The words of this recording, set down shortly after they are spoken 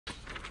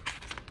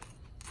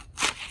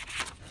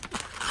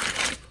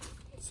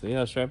See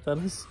how sharp that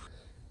is?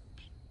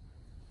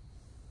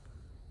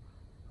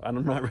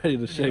 I'm not ready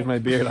to shave my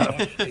beard off.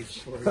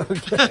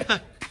 Okay.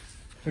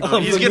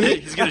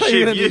 He's gonna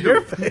shave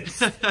you.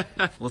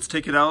 Let's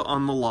take it out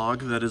on the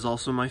log that is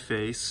also my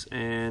face,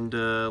 and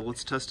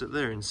let's test it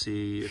there and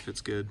see if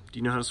it's good. Do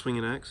you know how to swing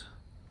an axe?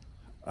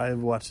 I've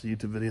watched a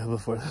YouTube video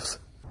before this.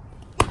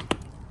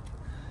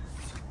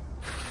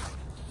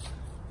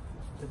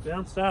 It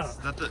bounced out.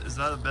 Is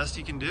that the best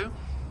you can do?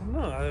 No,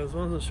 I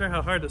wasn't sure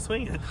how hard to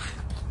swing it.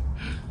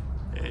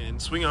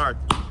 And swing hard.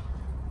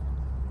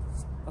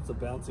 That's a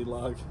bouncy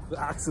log. The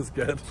axe is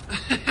good.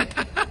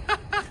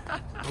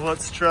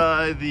 Let's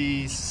try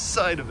the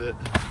side of it.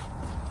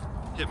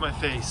 Hit my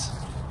face.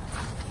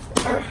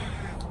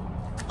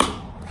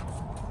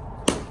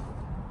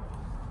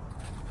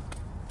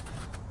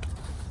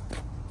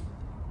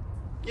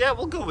 Yeah,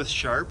 we'll go with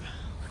sharp.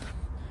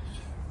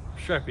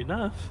 Sharp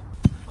enough.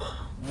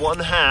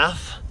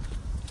 1/2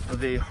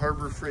 of a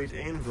Harbor Freight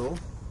anvil.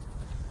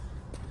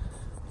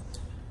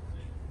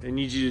 I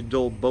need you to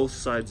dull both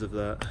sides of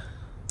that.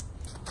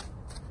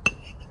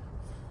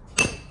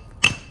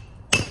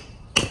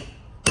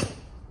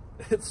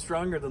 It's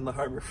stronger than the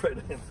Harbor Freight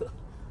anvil.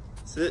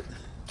 That's it.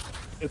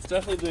 It's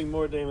definitely doing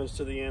more damage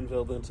to the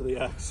anvil than to the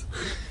axe.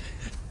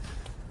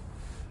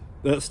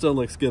 That still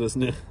looks good as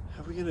new.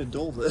 How are we gonna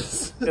dull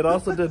this? It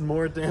also did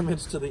more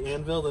damage to the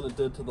anvil than it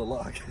did to the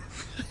log.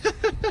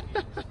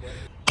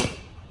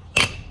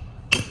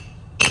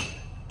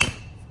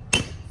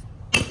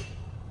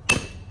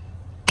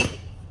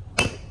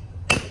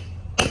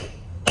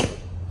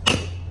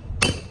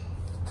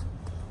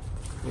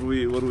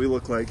 What do we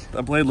look like?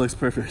 That blade looks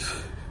perfect.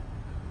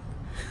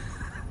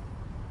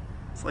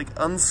 It's like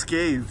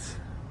unscathed.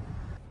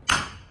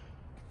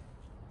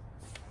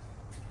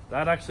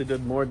 That actually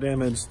did more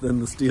damage than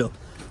the steel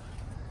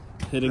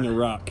hitting a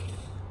rock.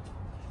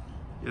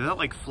 Yeah, that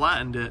like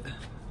flattened it.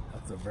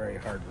 That's a very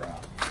hard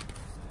rock.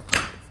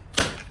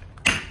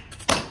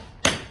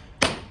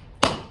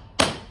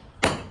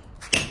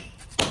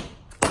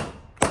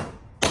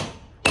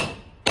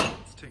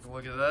 Let's take a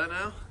look at that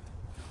now.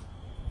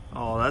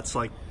 Oh, that's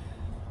like...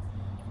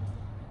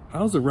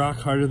 How's a rock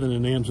harder than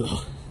an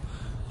anvil?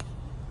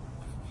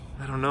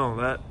 I don't know.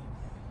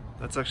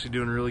 That's actually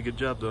doing a really good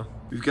job though.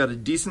 We've got a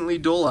decently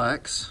dull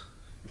axe.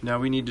 Now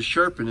we need to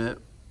sharpen it.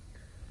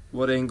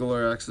 What angle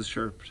are axes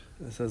sharpened?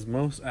 It says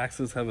most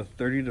axes have a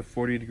 30 to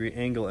 40 degree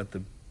angle at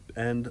the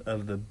end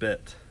of the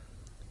bit.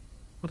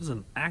 What is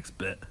an axe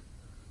bit?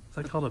 Is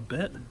that called a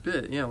bit?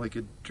 Bit, yeah, like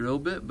a drill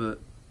bit, but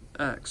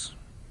axe.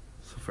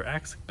 So for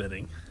axe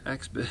bitting.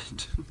 Axe bit.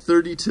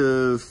 30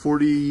 to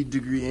 40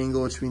 degree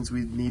angle, which means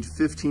we need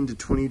 15 to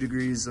 20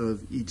 degrees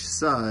of each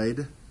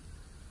side.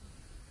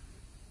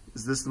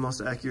 Is this the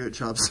most accurate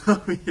chop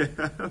saw we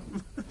have?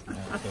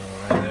 So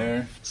right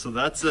there. So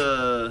that's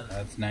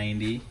That's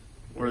 90.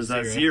 Or is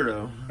that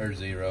 0? Or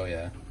 0,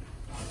 yeah.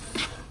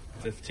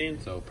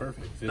 15. So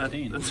perfect.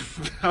 15. That's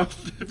about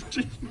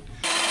 15.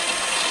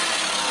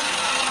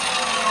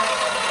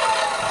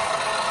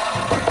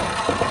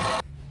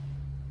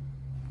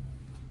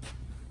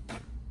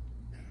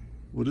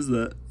 What is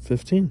that?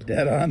 15.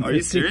 Dead on. Are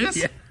you 15. serious?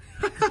 Yeah.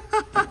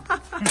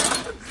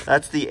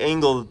 That's the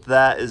angle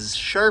that is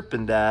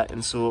sharpened at,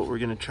 and so what we're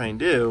gonna try and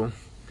do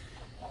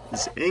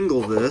is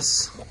angle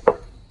this.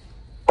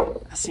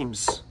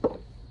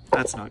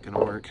 That's not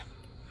gonna work.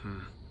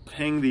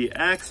 Hang the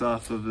axe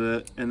off of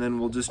it, and then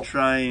we'll just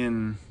try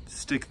and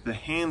stick the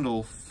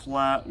handle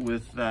flat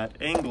with that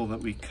angle that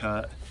we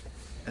cut,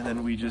 and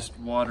then we just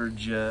water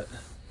jet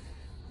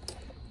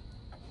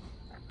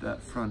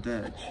that front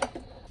edge,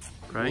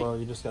 right? Well,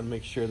 you just gotta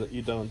make sure that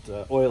you don't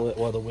oil it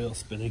while the wheel's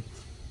spinning.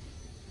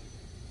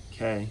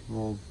 Okay,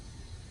 well,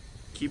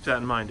 keep that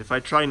in mind. If I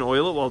try and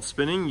oil it while it's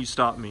spinning, you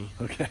stop me.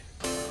 Okay.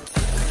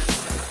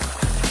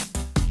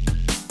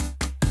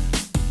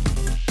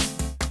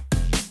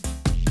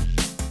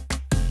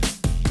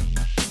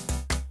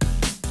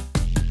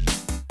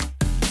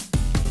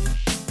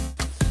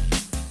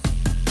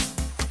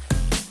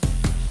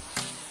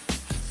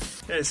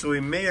 Okay, so we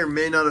may or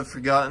may not have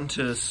forgotten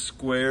to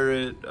square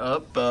it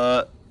up,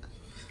 but...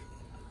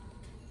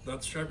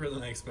 That's sharper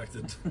than I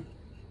expected.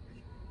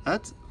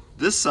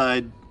 This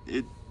side,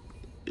 it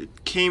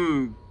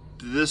came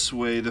this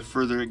way the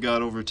further it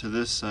got over to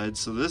this side,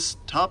 so this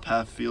top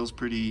half feels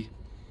pretty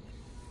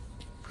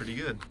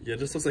good. Yeah, it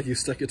just looks like you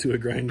stuck it to a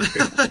grinder.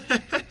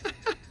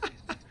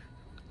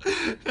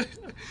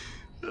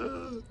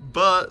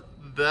 But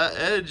that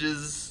edge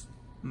is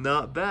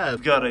not bad.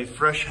 We've got a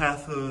fresh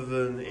half of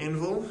an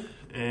anvil,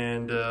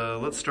 and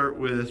let's start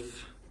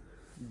with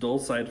Dull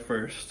side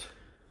first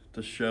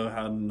to show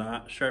how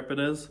not sharp it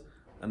is,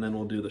 and then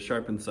we'll do the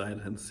sharpened side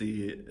and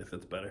see if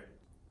it's better.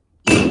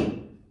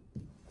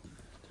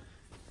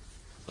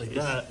 Like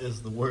that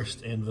is the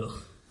worst anvil.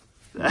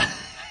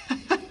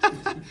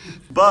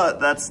 But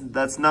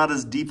that's not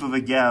as deep of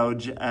a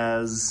gouge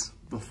as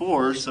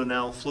before, so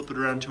now we'll flip it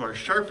around to our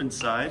sharpened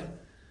side.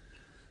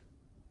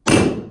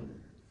 And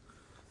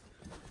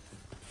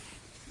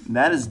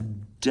that is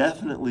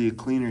definitely a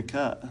cleaner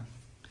cut.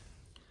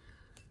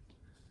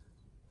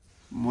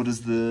 What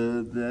does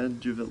the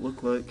edge of it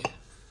look like?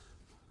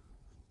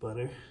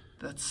 Butter.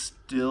 That's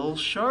still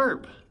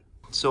sharp.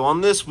 So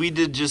on this, we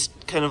did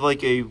just kind of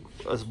like a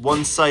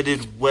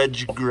one-sided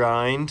wedge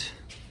grind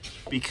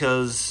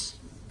because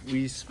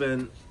we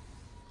spent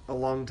a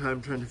long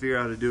time trying to figure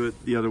out how to do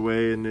it the other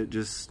way, and it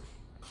just...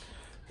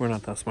 We're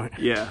not that smart.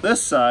 Yeah.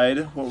 This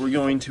side, what we're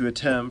going to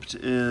attempt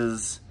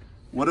is,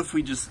 what if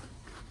we just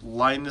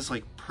line this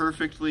like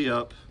perfectly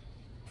up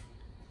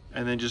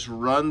and then just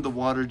run the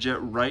water jet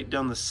right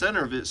down the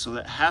center of it so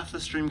that half the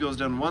stream goes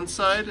down one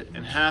side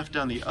and half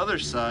down the other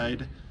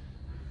side,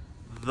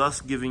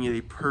 thus giving it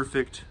a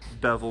perfect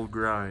bevel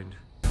grind.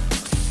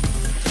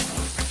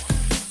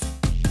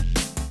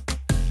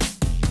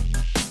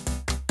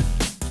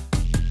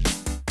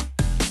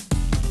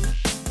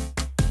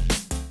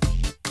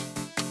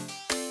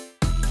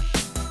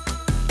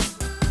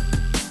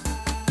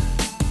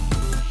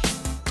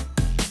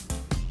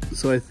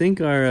 So I think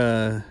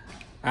our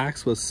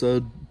axe was so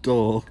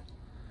dull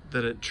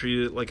that it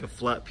treated it like a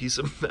flat piece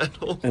of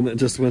metal. And it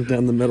just went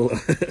down the middle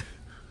of it.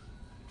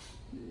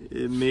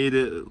 It made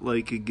it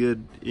like a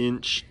good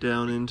inch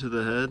down into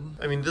the head.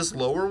 I mean, this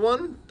lower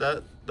one,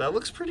 that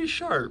looks pretty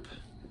sharp.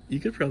 You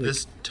could probably...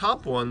 This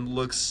top one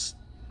looks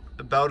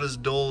about as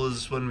dull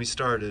as when we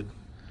started.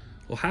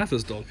 Well, half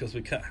as dull because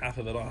we cut half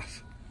of it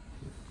off.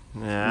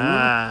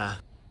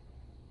 Ah.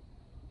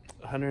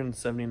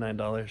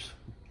 $179,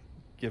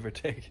 give or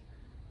take.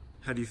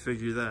 How do you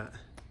figure that?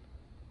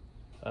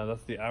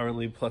 That's the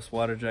hourly plus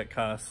Waterjet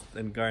cost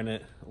and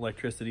garnet,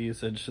 electricity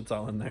usage, it's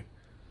all in there.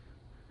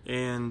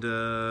 And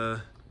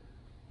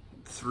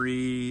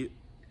 3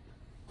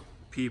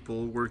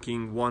 people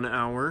working 1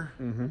 hour.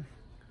 Mm-hmm.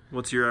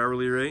 What's your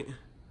hourly rate?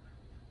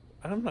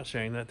 I'm not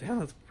sharing that. Damn,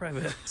 that's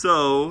private.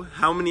 So,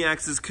 how many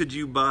axes could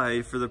you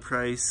buy for the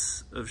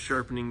price of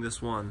sharpening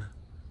this one?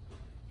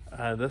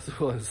 This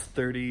was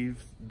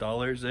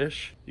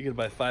 $30-ish. You could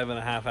buy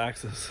 5.5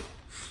 axes.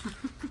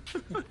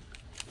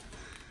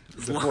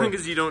 As long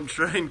as you don't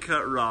try and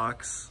cut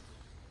rocks.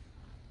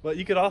 But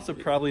you could also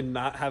probably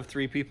not have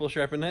 3 people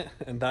sharpen it,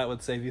 and that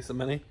would save you some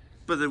money.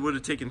 But it would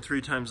have taken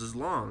 3 times as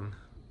long.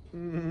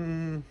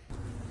 Mm.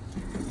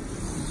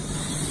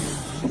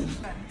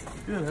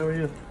 Good, how are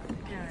you?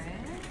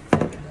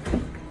 Good.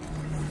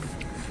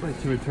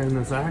 Wait to return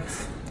this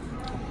axe.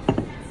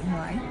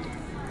 Why?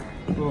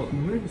 Well, the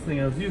weirdest thing,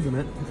 I was using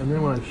it, and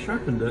then when I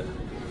sharpened it,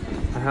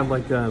 I had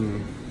like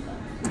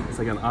it's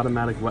like an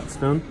automatic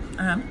whetstone.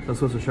 I was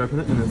supposed to sharpen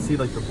it, and then see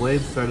like the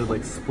blade started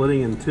like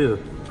splitting in 2.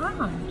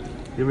 Oh.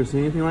 You ever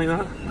seen anything like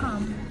that?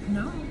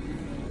 No.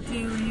 Do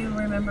you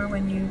remember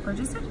when you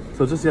purchased it?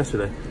 So just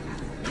yesterday.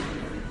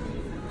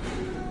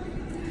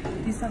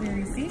 Do you still have your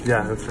receipt?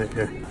 Yeah, that's right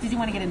here. Did you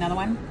want to get another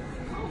one?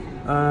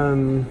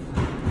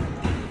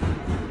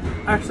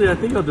 Actually, I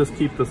think I'll just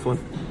keep this one.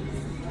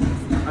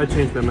 I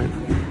changed my mind.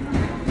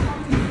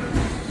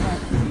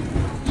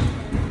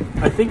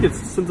 I think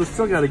since it's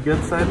still got a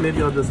good side,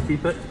 maybe I'll just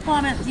keep it. Well,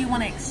 I meant, do you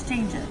want to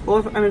exchange it? Well,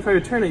 if I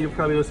return it, you'll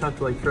probably just have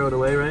to like throw it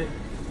away, right?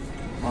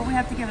 Well, we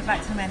have to give it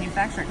back to the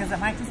manufacturer because it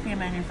might just be a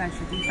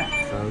manufacturer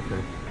defect. Oh,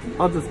 okay.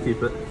 I'll just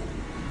keep it.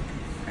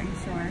 Are you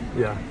sure?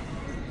 Yeah.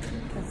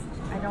 Because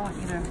I don't want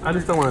you to... I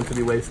just don't want it to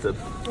be wasted.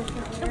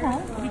 It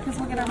won't, because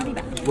we'll get our money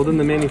back. Well, then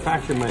the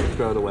manufacturer might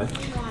throw it away.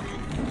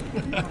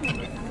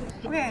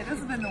 Okay, this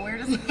has been the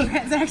weirdest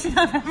transaction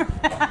I've ever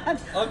had.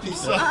 I'll be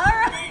sorry. All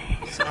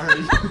right.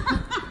 Sorry.